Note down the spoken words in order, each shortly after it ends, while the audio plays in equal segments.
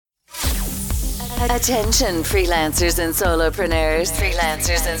Attention, freelancers and solopreneurs.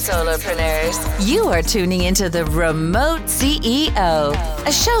 You are tuning into the Remote CEO,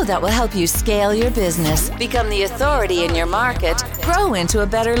 a show that will help you scale your business, become the authority in your market, grow into a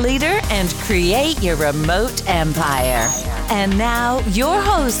better leader, and create your remote empire. And now, your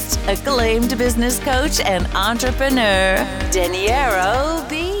host, acclaimed business coach and entrepreneur, Daniero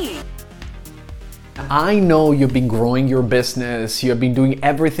B. I know you've been growing your business, you've been doing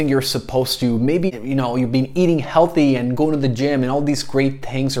everything you're supposed to. Maybe, you've been eating healthy and going to the gym and all these great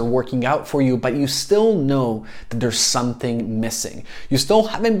things are working out for you, but you still know that there's something missing. You still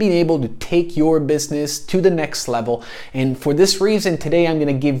haven't been able to take your business to the next level. And for this reason, today I'm going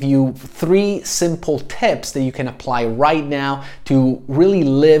to give you 3 simple tips that you can apply right now to really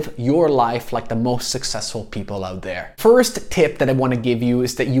live your life like the most successful people out there. First tip that I want to give you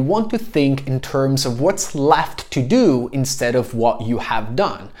is that you want to think in terms of what's left to do instead of what you have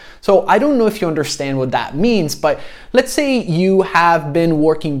done. So I don't know if you understand what that means, but let's say you have been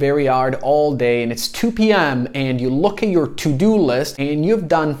working very hard all day and it's 2 p.m. and you look at your to-do list and you've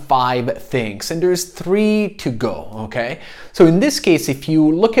done 5 things and there's 3 to go, okay? So in this case, if you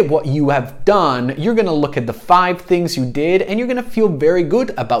look at what you have done, you're gonna look at the 5 things you did and you're gonna feel very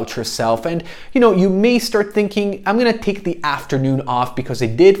good about yourself. And you may start thinking, I'm gonna take the afternoon off because I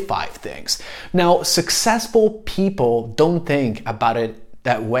did 5 things. Now, successful people don't think about it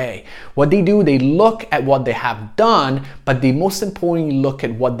that way. What they do, they look at what they have done, but they most importantly look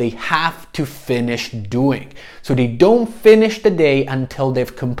at what they have to finish doing. So they don't finish the day until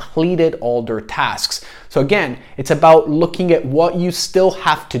they've completed all their tasks. So again, it's about looking at what you still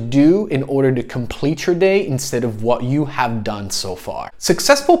have to do in order to complete your day instead of what you have done so far.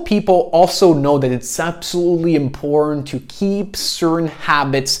 Successful people also know that it's absolutely important to keep certain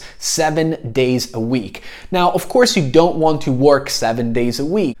habits 7 days a week. Now, of course, you don't want to work 7 days a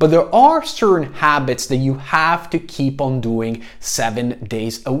week, but there are certain habits that you have to keep on doing 7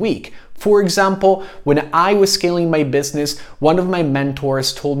 days a week. For example, when I was scaling my business, one of my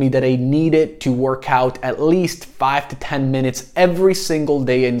mentors told me that I needed to work out at least 5 to 10 minutes every single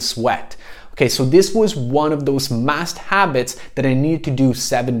day and sweat. Okay, so this was one of those must habits that I needed to do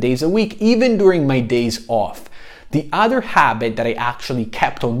 7 days a week, even during my days off. The other habit that I actually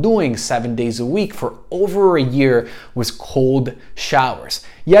kept on doing 7 days a week for over a year was cold showers.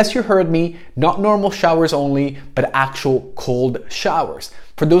 Yes, you heard me, not normal showers only, but actual cold showers.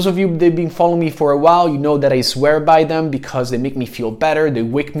 For those of you that have been following me for a while, you know that I swear by them because they make me feel better, they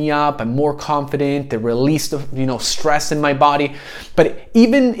wake me up, I'm more confident, they release the stress in my body. But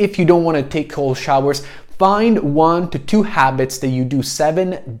even if you don't want to take cold showers, find 1 to 2 habits that you do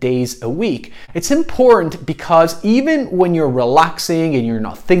 7 days a week. It's important because even when you're relaxing and you're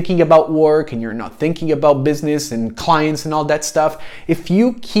not thinking about work and you're not thinking about business and clients and all that stuff, if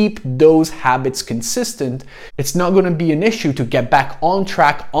you keep those habits consistent, it's not going to be an issue to get back on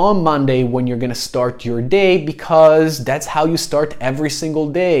track on Monday when you're going to start your day, because that's how you start every single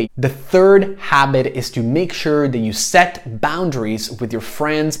day. The third habit is to make sure that you set boundaries with your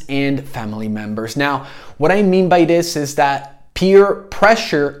friends and family members. Now, what I mean by this is that peer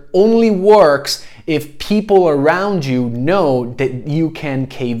pressure only works if people around you know that you can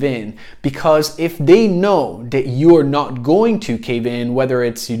cave in. Because if they know that you're not going to cave in, whether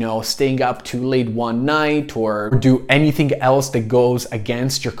it's, staying up too late one night or do anything else that goes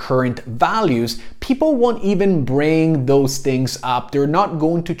against your current values, people won't even bring those things up. They're not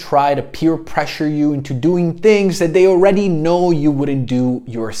going to try to peer pressure you into doing things that they already know you wouldn't do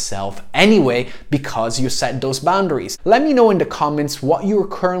yourself anyway, because you set those boundaries. Let me know in the comments what you're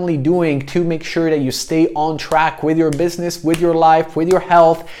currently doing to make sure that you stay on track with your business, with your life, with your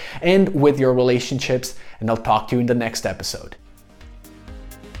health, and with your relationships. And I'll talk to you in the next episode.